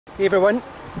Hey everyone,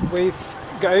 we've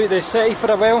got out of the city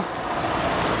for a while,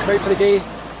 come out for the day.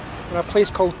 We're at a place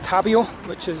called Tabio,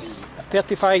 which is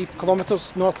 35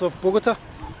 kilometres north of Bogota,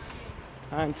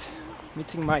 and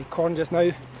meeting my corn just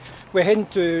now. We're heading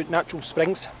to natural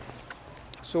springs,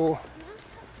 so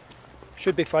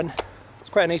should be fun.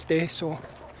 It's quite a nice day, so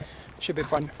should be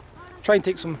fun. Try and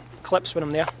take some clips when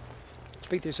I'm there.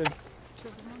 Speak to you soon.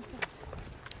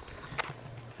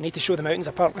 I need to show the mountains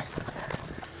apparently.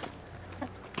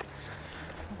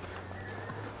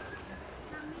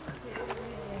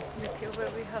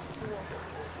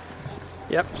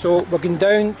 Yep, so we're going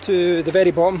down to the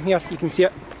very bottom here, you can see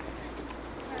it.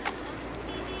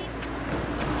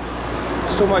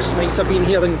 So much nicer being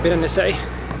here than being in the city.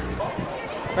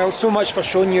 Well, so much for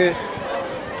showing you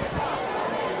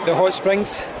the hot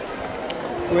springs.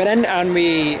 We went in and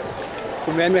we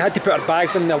had to put our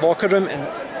bags in the locker room,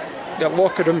 and the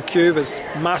locker room queue was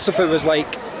massive. It was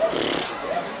like,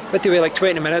 we had to wait like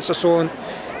 20 minutes or so, and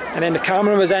then the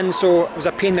camera was in, so it was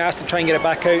a pain in the ass to try and get it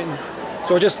back out. And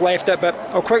so I just left it, but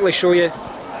I'll quickly show you.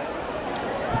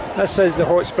 This is the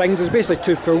hot springs. There's basically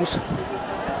two pools.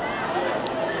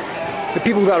 The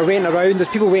people that are waiting around, there's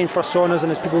people waiting for saunas and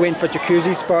there's people waiting for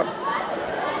jacuzzis, but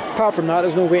apart from that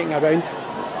there's no waiting around.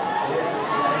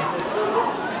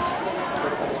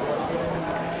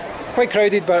 Quite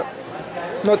crowded, but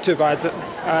not too bad,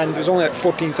 and it was only at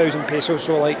 14,000 pesos,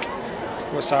 so like,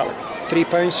 what's that, like £3,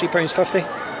 £3.50,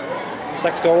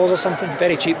 $6 or something,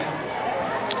 very cheap.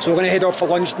 So we're going to head off for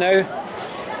lunch now,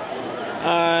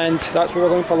 and that's where we're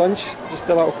going for lunch, just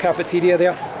a little cafeteria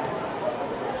there.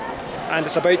 And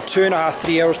it's about 2.5 to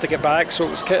 3 hours to get back, so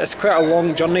it's quite a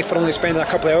long journey for only spending a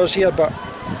couple of hours here, but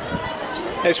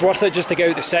it's worth it just to get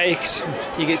out of the city, 'cause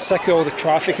you get sick of all the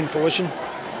traffic and pollution.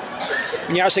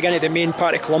 When you actually get into the main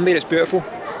part of Colombia, it's beautiful.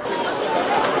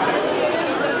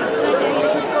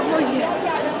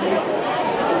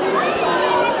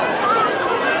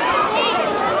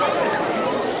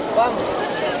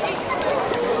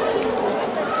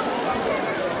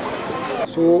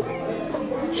 So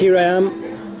here I am,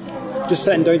 just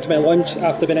sitting down to my lunch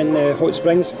after being in the hot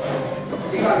springs.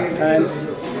 And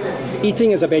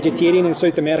eating as a vegetarian in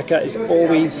South America is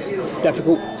always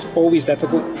difficult. It's always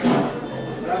difficult.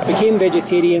 I became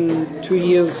vegetarian 2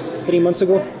 years, 3 months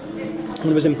ago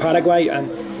when I was in Paraguay,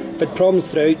 and I've had problems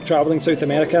throughout travelling South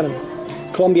America,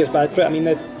 and Colombia is bad for it. I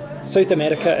mean, South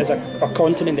America is a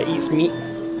continent that eats meat,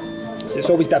 so it's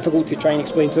always difficult to try and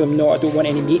explain to them, no, I don't want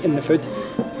any meat in the food.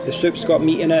 The soup's got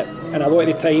meat in it, and a lot of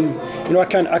the time, you know, I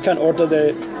can't order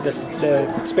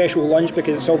the special lunch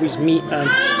because it's always meat, and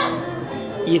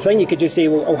you think you could just say,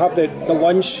 well, I'll have the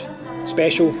lunch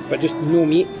special but just no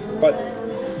meat, but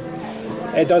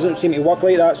it doesn't seem to work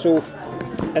like that. So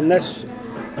in this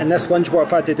lunch, what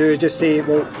I've had to do is just say,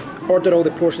 well, order all the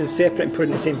portions separate and put it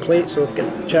in the same plate. So I've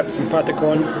got chips and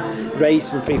patacon,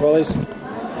 rice and frijoles.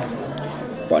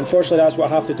 But unfortunately that's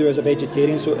what I have to do as a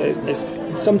vegetarian, so it's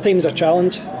sometimes a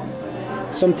challenge.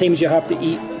 Sometimes you have to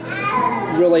eat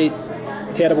really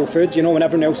terrible food, you know, when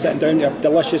everyone else sitting down to a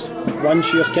delicious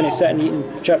lunch, you're kind of sitting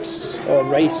eating chips or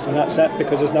rice and that's it,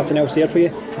 because there's nothing else there for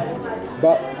you.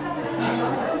 But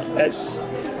it's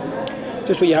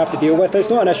just what you have to deal with. It's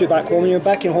not an issue back home. When you're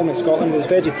back in home in Scotland, there's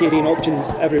vegetarian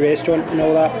options every restaurant and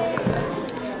all that.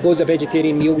 Loads of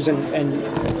vegetarian meals in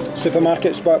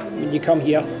supermarkets, but when you come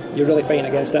here, you're really fighting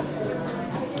against it.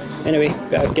 Anyway,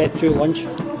 better get to lunch.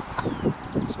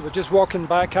 So we're just walking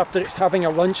back after having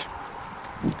our lunch.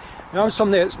 Now I'm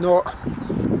somebody that's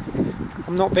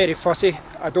I'm not very fussy.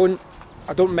 I don't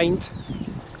mind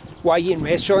what I eat in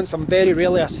restaurants. I'm very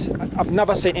rarely, I've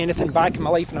never said anything back in my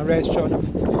life in a restaurant.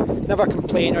 I've never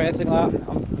complained or anything like that.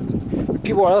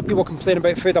 When other people complain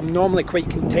about food, I'm normally quite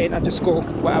content. I just go,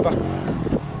 whatever.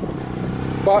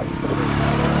 But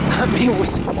that meal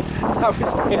was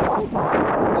terrible.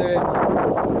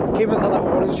 Came with a little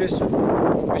orange juice,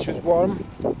 which was warm,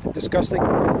 disgusting.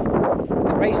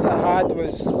 The rice that I had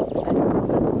was,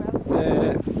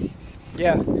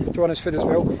 Joanna's food as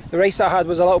well. The rice that I had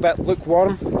was a little bit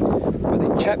lukewarm, but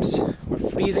the chips were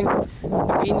freezing,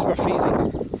 the beans were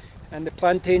freezing, and the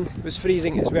plantain was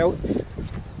freezing as well.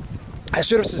 I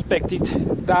should have suspected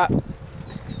that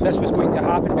this was going to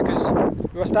happen, because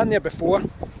we were standing there before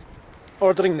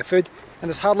ordering the food, and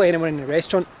there's hardly anyone in the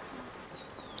restaurant.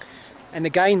 And the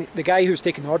guy who was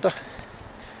taking the order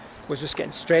was just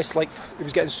getting stressed, like he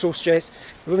was getting so stressed.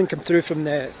 The woman came through from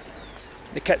the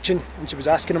kitchen and she was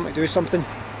asking him to do something,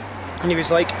 and he was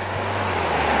like,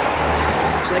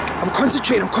 I'm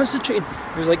concentrating.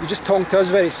 He was like, you're just talking to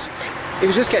us he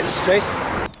was just getting stressed.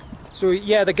 So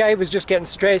yeah, the guy was just getting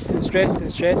stressed. And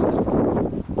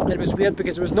it was weird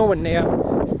because there was no one there.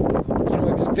 You know,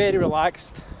 it was very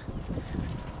relaxed.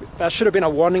 That should have been a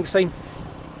warning sign.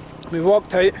 We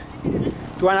walked out.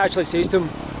 Joanne actually says to him,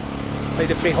 like,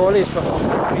 the frijoles were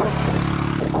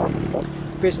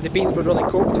basically the beans were really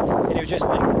cooked, and he was just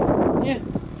like, yeah.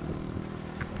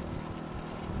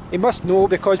 He must know,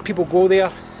 because people go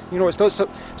there. You know, it's not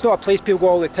a place people go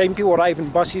all the time. People arrive in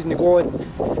buses and they go,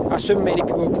 and I assume many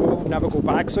people go, never go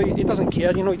back, so he doesn't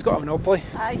care, you know, he's got a monopoly.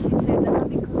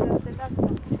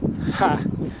 Ha,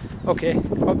 okay,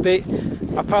 update.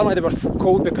 Apparently they were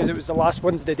cold because it was the last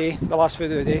ones of the day, the last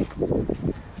food of the day.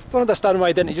 Don't understand why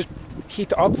he didn't just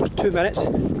heat it up for 2 minutes.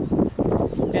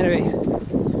 Anyway,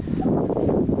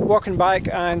 walking back,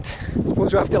 and I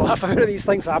suppose we have to laugh about these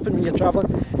things happen when you're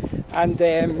travelling. And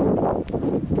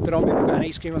don't know, maybe we'll get an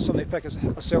ice cream or something to pick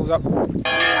ourselves up. So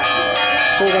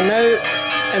we're now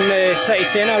in the city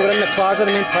centre, we're in the plaza,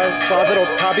 the main plaza of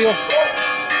Tabio.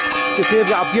 You can see we've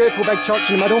got a beautiful big church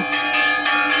in the middle.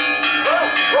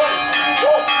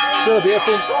 Really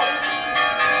beautiful.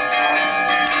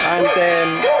 And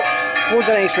loads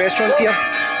of nice restaurants here.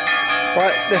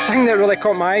 But the thing that really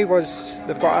caught my eye was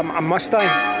they've got a Mustang.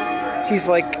 She's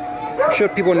like, I'm sure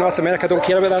people in North America don't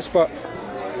care about this, but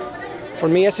for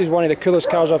me this is one of the coolest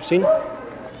cars I've seen.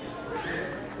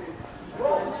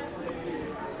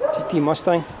 GT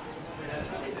Mustang.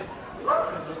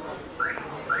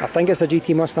 I think it's a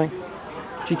GT Mustang.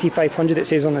 GT 500 it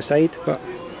says on the side, but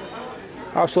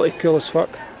absolutely cool as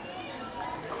fuck.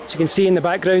 So you can see in the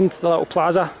background the little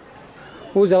plaza.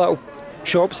 Loads of little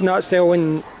shops and that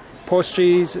selling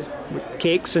pastries,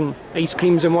 cakes and ice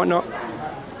creams and whatnot.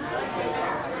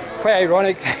 Quite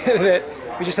ironic that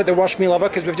we just had the worst meal ever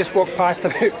because we've just walked past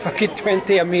about fucking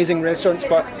 20 amazing restaurants,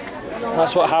 but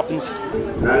that's what happens.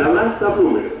 I'm going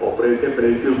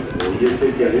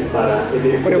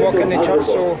to walk in the church,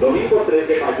 so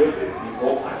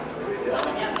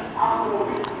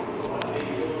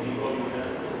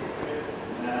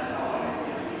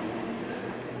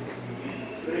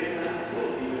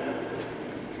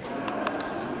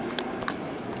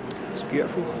it's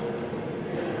beautiful.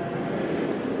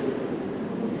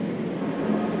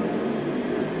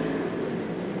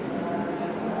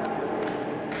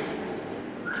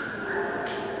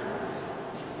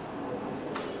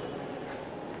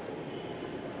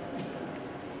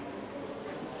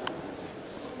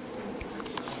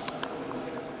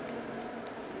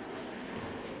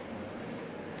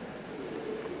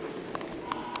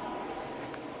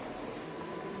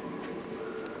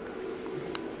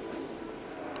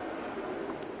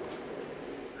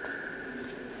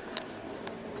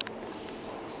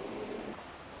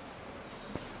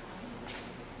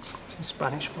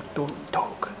 Spanish for don't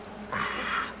talk.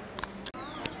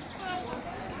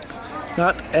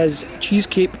 That is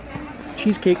cheesecake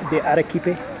de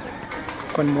Arequipe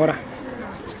con mora.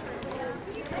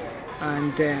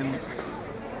 And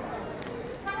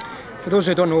for those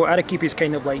who don't know, Arequipe is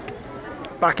kind of like,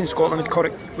 back in Scotland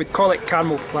we'd call it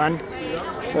caramel flan,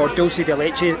 or dulce de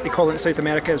leche, they call it in South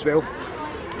America as well.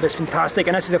 But it's fantastic,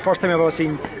 and this is the first time I've ever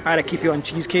seen Arequipe on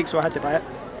cheesecake, so I had to buy it.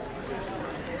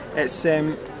 It's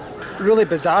really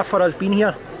bizarre for us being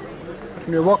here.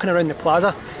 When we were walking around the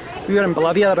plaza, we were in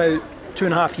Bolivia about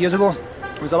 2.5 years ago.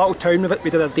 It was a little town we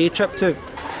did a day trip to,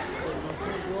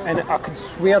 and I could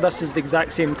swear this is the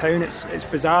exact same town. It's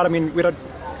bizarre. I mean, we're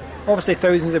obviously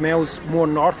thousands of miles more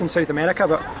north in South America,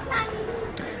 but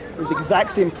it was the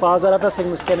exact same plaza. Everything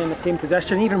was kind of in the same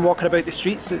position. Even walking about the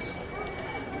streets, it's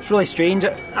really strange.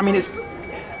 I mean, it's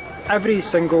every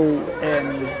single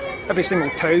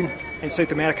town in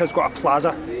South America has got a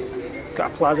plaza. It's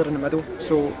got a plaza in the middle,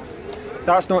 so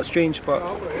that's not strange, but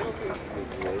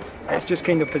it's just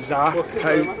kind of bizarre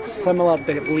how similar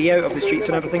the layout of the streets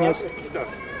and everything is.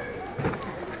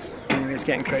 Anyway, it's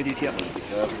getting crowded here.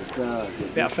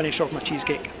 Better finish off my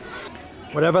cheesecake.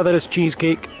 Wherever there is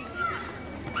cheesecake,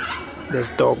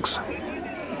 there's dogs.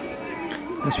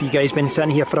 This wee guy's been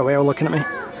sitting here for a while looking at me.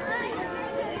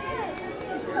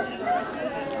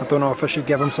 I don't know if I should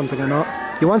give him something or not.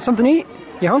 You want something to eat?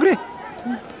 You hungry?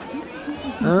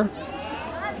 Huh?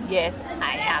 Yes,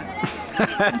 I am.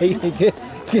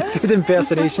 Good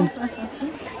impersonation.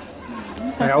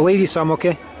 Right, I'll leave you some,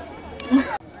 okay?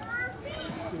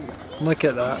 Look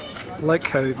at that. Look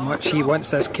how much he wants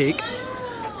this cake.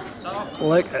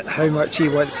 Look at how much he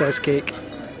wants this cake.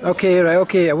 Okay, right,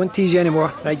 okay, I won't tease you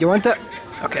anymore. Right, you want it?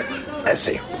 Okay, let's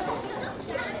see.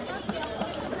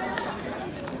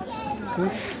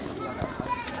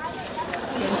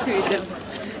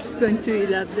 It's going to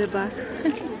eat up the back.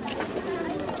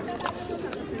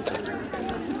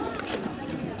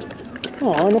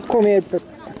 Oh, no come here, but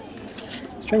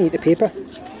it's trying to eat the paper.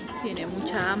 Tiene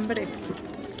mucha hambre.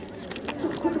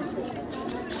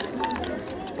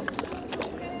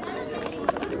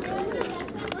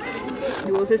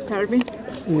 was starving.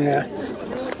 Yeah.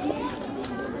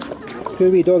 Poor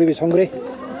wee dog, he was hungry.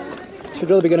 Should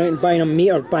really be going out and buying him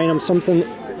meat or buying him something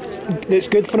that's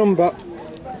good for him, but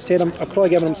said I'll probably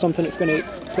giving him something that's going to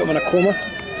put him in a coma.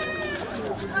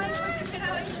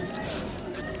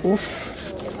 Oof.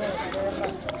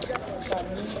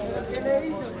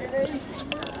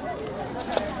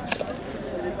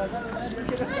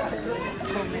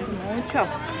 Mucho.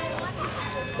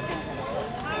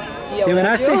 ¿Te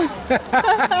venaste?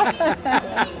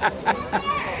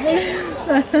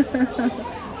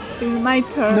 It's my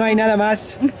turn. No hay nada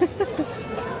más.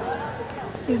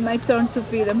 It's my turn to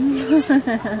feed him.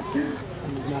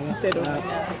 Pero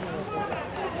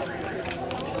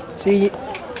See,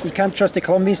 you can't trust the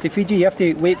Colombians to feed you, you have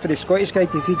to wait for the Scottish guy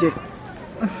to feed you.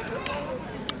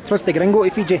 Trust the gringo to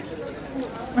feed you.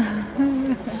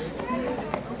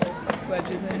 what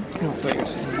do you think? No, I thought you were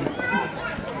saying.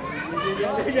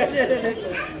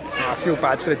 I feel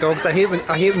bad for the dogs. I hate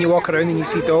when you walk around and you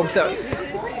see dogs that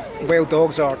wild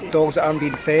dogs or dogs that aren't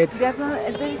being fed. There's no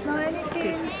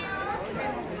anything.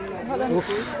 Hold on. Oof.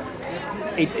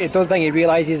 I don't think he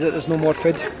realises that there's no more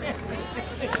food.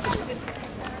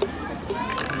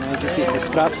 No, just eating the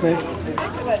scraps now.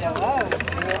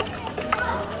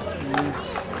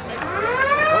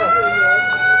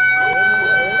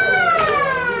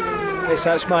 Okay, so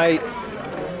that's my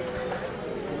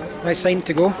sign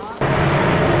to go.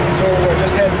 So we're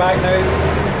just heading back now.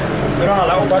 We're on a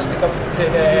little bus to come to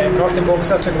the north of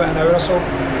Bogota. It took about an hour or so.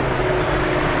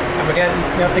 And we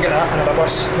have to get another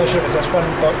bus. Not sure if it's this one,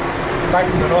 but back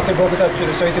from the north of Bogota to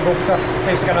the south of Bogota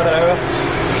takes like another hour.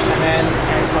 And then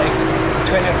it's like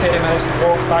 20 or 30 minutes to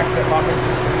walk back to the apartment.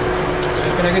 So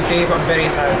it's been a good day, but I'm very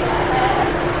tired.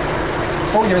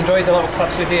 Hope you enjoyed the little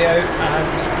clips of the day out,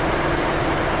 and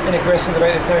any questions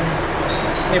about the town,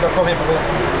 leave a comment below.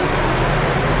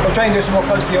 I'll try and do some more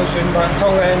clips for you soon, but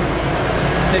until then,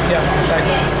 take care.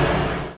 Bye.